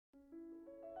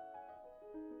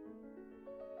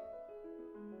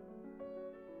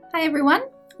Hi everyone,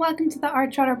 welcome to the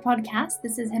Trotter podcast.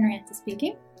 This is Henrietta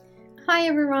speaking. Hi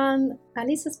everyone,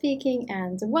 Alisa speaking,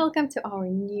 and welcome to our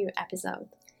new episode.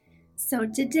 So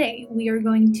today we are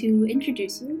going to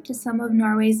introduce you to some of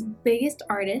Norway's biggest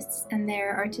artists and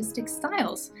their artistic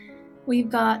styles. We've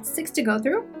got 6 to go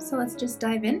through, so let's just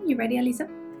dive in. You ready, Alisa?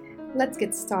 Let's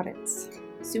get started.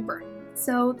 Super.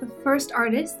 So the first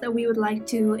artist that we would like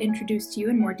to introduce to you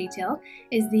in more detail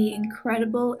is the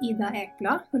incredible Ida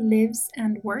Ekblad, who lives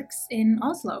and works in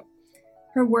Oslo.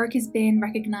 Her work has been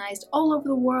recognized all over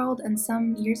the world, and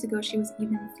some years ago she was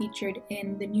even featured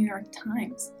in the New York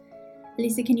Times.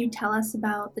 Lisa, can you tell us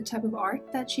about the type of art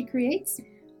that she creates?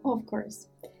 Of course.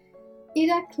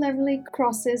 Ida cleverly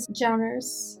crosses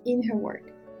genres in her work.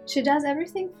 She does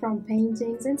everything from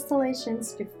paintings,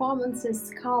 installations, performances,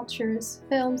 sculptures,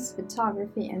 films,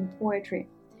 photography, and poetry.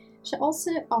 She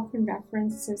also often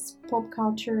references pop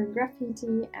culture,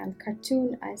 graffiti, and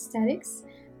cartoon aesthetics,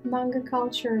 manga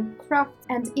culture, craft,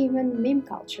 and even meme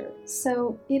culture.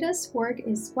 So Ida's work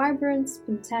is vibrant,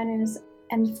 spontaneous,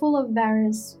 and full of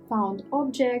various found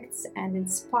objects and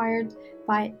inspired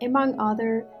by, among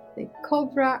other, the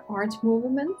Cobra art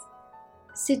movement,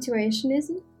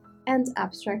 situationism, and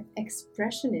abstract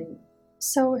expressionism.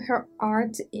 So her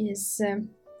art is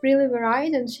really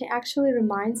varied, and she actually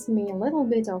reminds me a little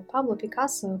bit of Pablo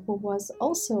Picasso, who was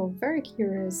also very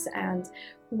curious and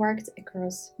worked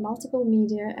across multiple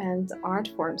media and art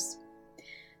forms.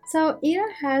 So Ida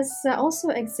has also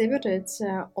exhibited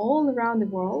all around the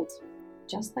world,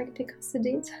 just like Picasso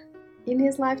did in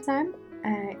his lifetime,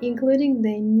 including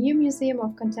the New Museum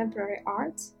of Contemporary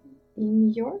Art in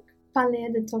New York, Palais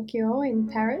de Tokyo in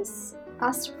Paris,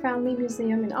 Astor Family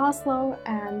Museum in Oslo,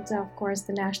 and of course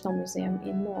the National Museum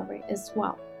in Norway as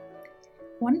well.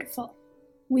 Wonderful.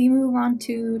 We move on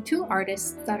to 2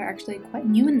 artists that are actually quite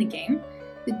new in the game,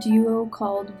 the duo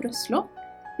called Broslo.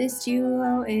 This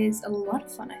duo is a lot of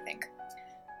fun, I think.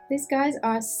 These guys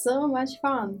are so much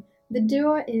fun. The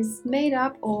duo is made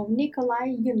up of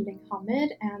Nikolai Gyllinghammer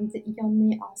and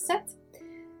Jonny Aset.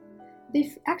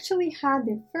 They've actually had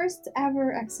their first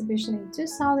ever exhibition in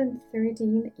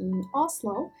 2013 in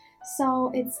Oslo,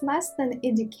 so it's less than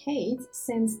a decade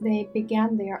since they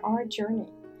began their art journey.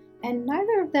 And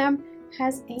neither of them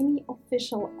has any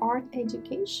official art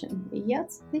education,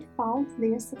 yet they found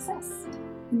their success.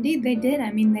 Indeed, they did.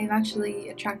 I mean, they've actually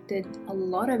attracted a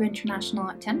lot of international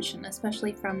attention,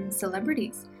 especially from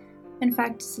celebrities. In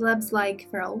fact, celebs like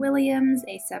Pharrell Williams,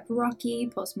 A$AP Rocky,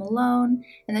 Post Malone,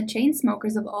 and the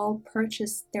Chainsmokers have all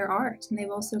purchased their art, and they've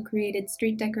also created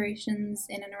street decorations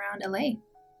in and around LA.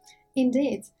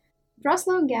 Indeed.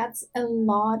 Broslo gets a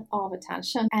lot of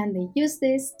attention, and they use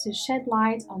this to shed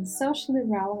light on socially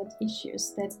relevant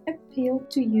issues that appeal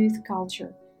to youth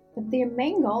culture. But their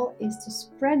main goal is to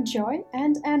spread joy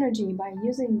and energy by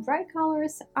using bright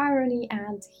colors, irony,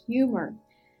 and humor.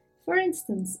 For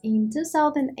instance, in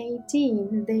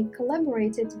 2018, they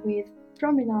collaborated with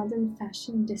Promenaden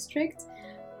Fashion District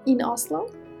in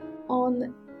Oslo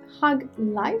on Hug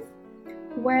Life,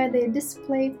 where they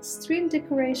displayed street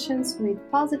decorations with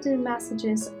positive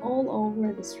messages all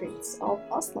over the streets of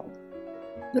Oslo.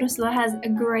 Broslo has a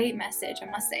great message,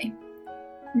 I must say.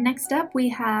 Next up, we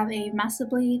have a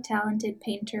massively talented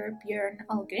painter, Bjørn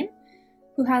Algrim,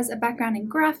 who has a background in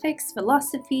graphics,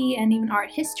 philosophy, and even art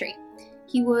history.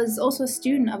 He was also a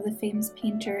student of the famous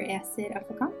painter Esir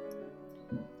Afekan.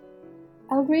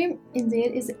 Algrim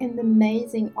indeed is an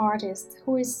amazing artist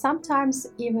who is sometimes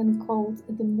even called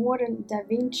the modern Da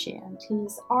Vinci, and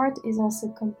his art is also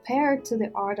compared to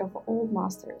the art of old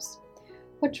masters.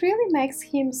 What really makes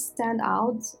him stand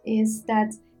out is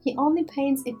that he only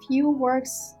paints a few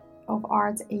works of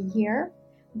art a year,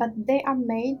 but they are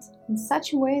made in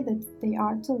such a way that they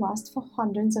are to last for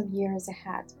hundreds of years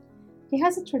ahead. He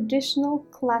has a traditional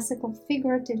classical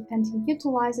figurative, and he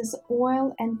utilizes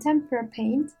oil and tempera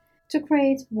paint to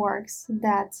create works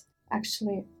that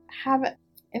actually have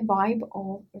a vibe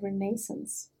of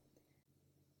Renaissance.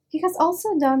 He has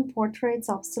also done portraits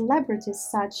of celebrities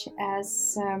such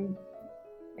as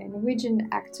a Norwegian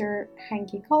actor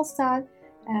Henki Kolstad,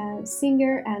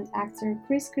 singer and actor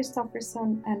Chris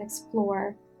Christopherson, and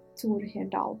explorer Thor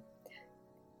Heyerdahl.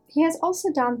 He has also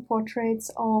done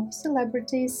portraits of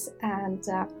celebrities and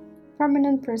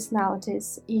prominent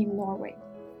personalities in Norway.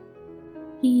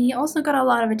 He also got a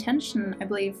lot of attention, I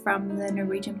believe, from the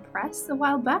Norwegian press a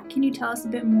while back. Can you tell us a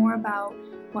bit more about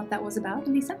what that was about,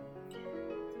 Elisa?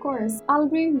 Of course,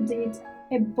 Algrim did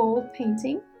a bold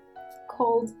painting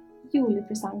called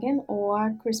Julepresangen,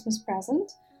 or Christmas Present,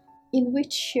 in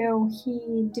which show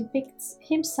he depicts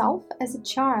himself as a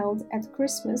child at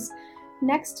Christmas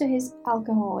next to his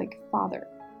alcoholic father.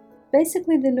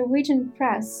 Basically, the Norwegian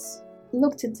press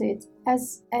looked at it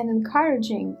as an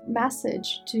encouraging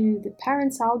message to the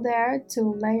parents out there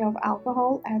to lay off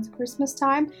alcohol at Christmas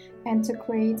time and to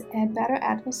create a better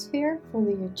atmosphere for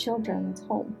their children at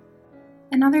home.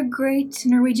 Another great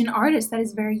Norwegian artist that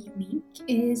is very unique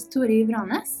is Tori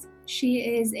Vranes. She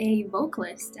is a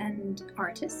vocalist and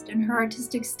artist, and her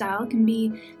artistic style can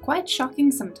be quite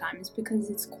shocking sometimes because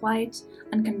it's quite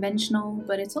unconventional,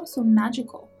 but it's also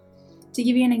magical. To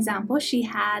give you an example, she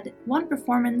had one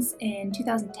performance in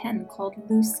 2010 called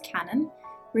Loose Cannon,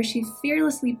 where she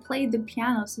fearlessly played the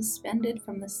piano suspended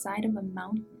from the side of a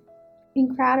mountain.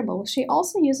 Incredible. She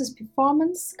also uses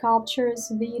performance,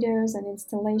 sculptures, videos, and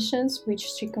installations, which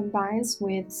she combines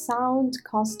with sound,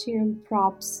 costume,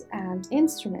 props, and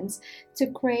instruments to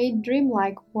create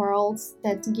dreamlike worlds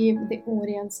that give the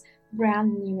audience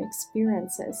brand new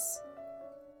experiences.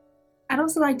 I'd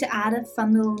also like to add a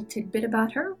fun little tidbit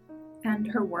about her and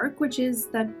her work, which is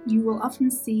that you will often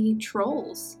see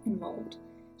trolls involved.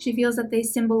 She feels that they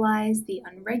symbolize the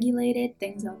unregulated,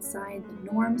 things outside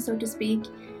the norm, so to speak,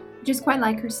 which is quite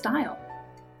like her style.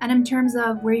 And in terms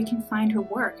of where you can find her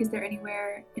work, is there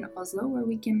anywhere in Oslo where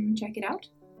we can check it out?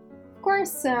 Of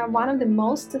course, one of the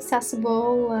most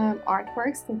accessible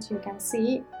artworks that you can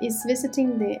see is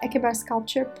visiting the Ekeberg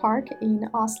Sculpture Park in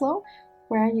Oslo,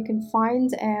 where you can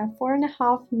find a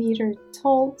 4.5-meter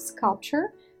tall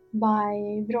sculpture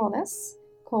by Vranes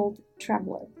called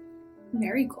Traveler.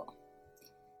 Very cool.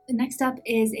 The next up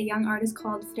is a young artist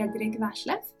called Fredrik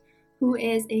Verslev, who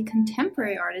is a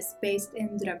contemporary artist based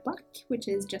in Drøbak, which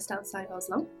is just outside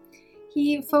Oslo.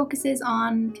 He focuses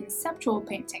on conceptual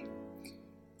painting.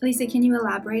 Lisa, can you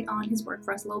elaborate on his work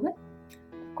for us a little bit?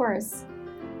 Of course.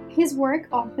 His work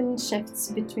often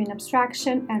shifts between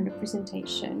abstraction and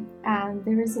representation, and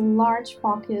there is a large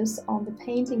focus on the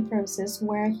painting process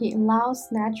where he allows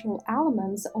natural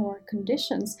elements or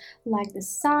conditions like the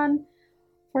sun,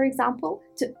 for example,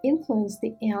 to influence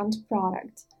the end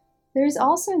product. There is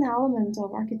also an element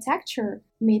of architecture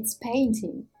meets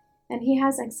painting, and he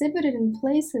has exhibited in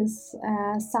places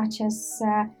such as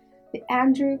the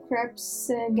Andrew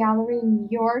Krebs Gallery in New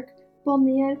York,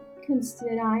 Bonnier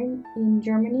Kunstverein in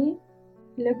Germany,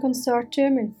 Le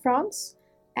Consortium in France,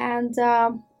 and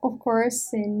of course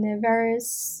in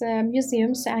various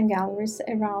museums and galleries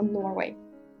around Norway.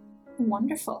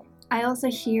 Wonderful. I also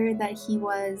hear that he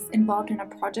was involved in a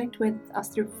project with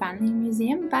Astrup Fearnley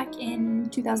Museum back in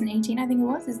 2018, I think it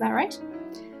was. Is that right?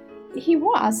 He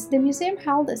was. The museum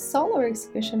held a solo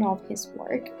exhibition of his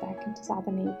work back in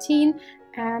 2018,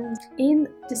 and in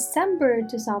December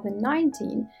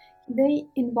 2019, they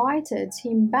invited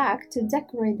him back to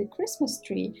decorate the Christmas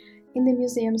tree in the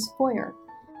museum's foyer.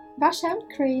 Verslev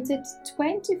created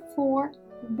 24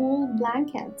 wool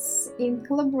blankets in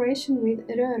collaboration with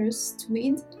Rørus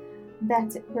Tweed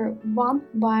that were won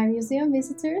by museum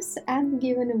visitors and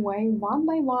given away one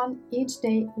by one each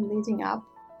day leading up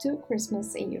to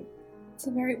Christmas Eve. It's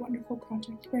a very wonderful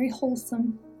project, very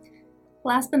wholesome.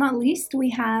 Last but not least,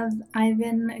 we have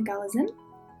Ivan Galazin,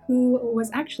 who was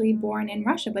actually born in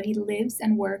Russia, but he lives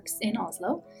and works in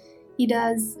Oslo. He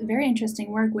does very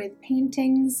interesting work with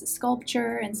paintings,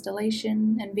 sculpture,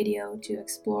 installation, and video to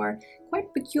explore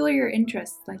quite peculiar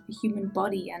interests like the human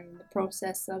body and the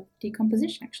process of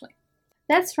decomposition, actually.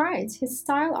 That's right. His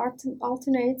style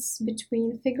alternates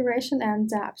between figuration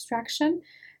and abstraction.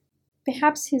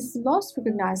 Perhaps his most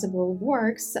recognizable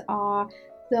works are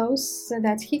those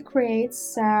that he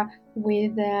creates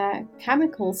with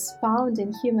chemicals found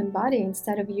in human body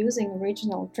instead of using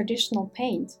original traditional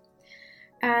paint.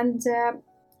 And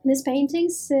these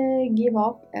paintings give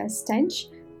off a stench,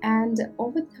 and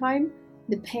over time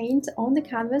the paint on the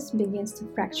canvas begins to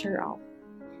fracture off.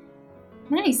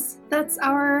 Nice! That's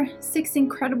our 6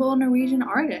 incredible Norwegian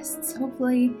artists.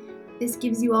 Hopefully this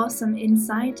gives you all some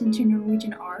insight into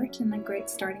Norwegian art and a great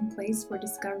starting place for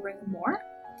discovering more.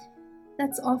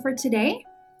 That's all for today.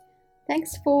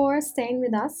 Thanks for staying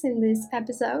with us in this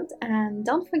episode, and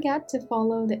don't forget to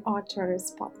follow the Art Trotter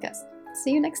podcast.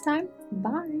 See you next time.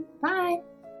 Bye!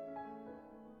 Bye!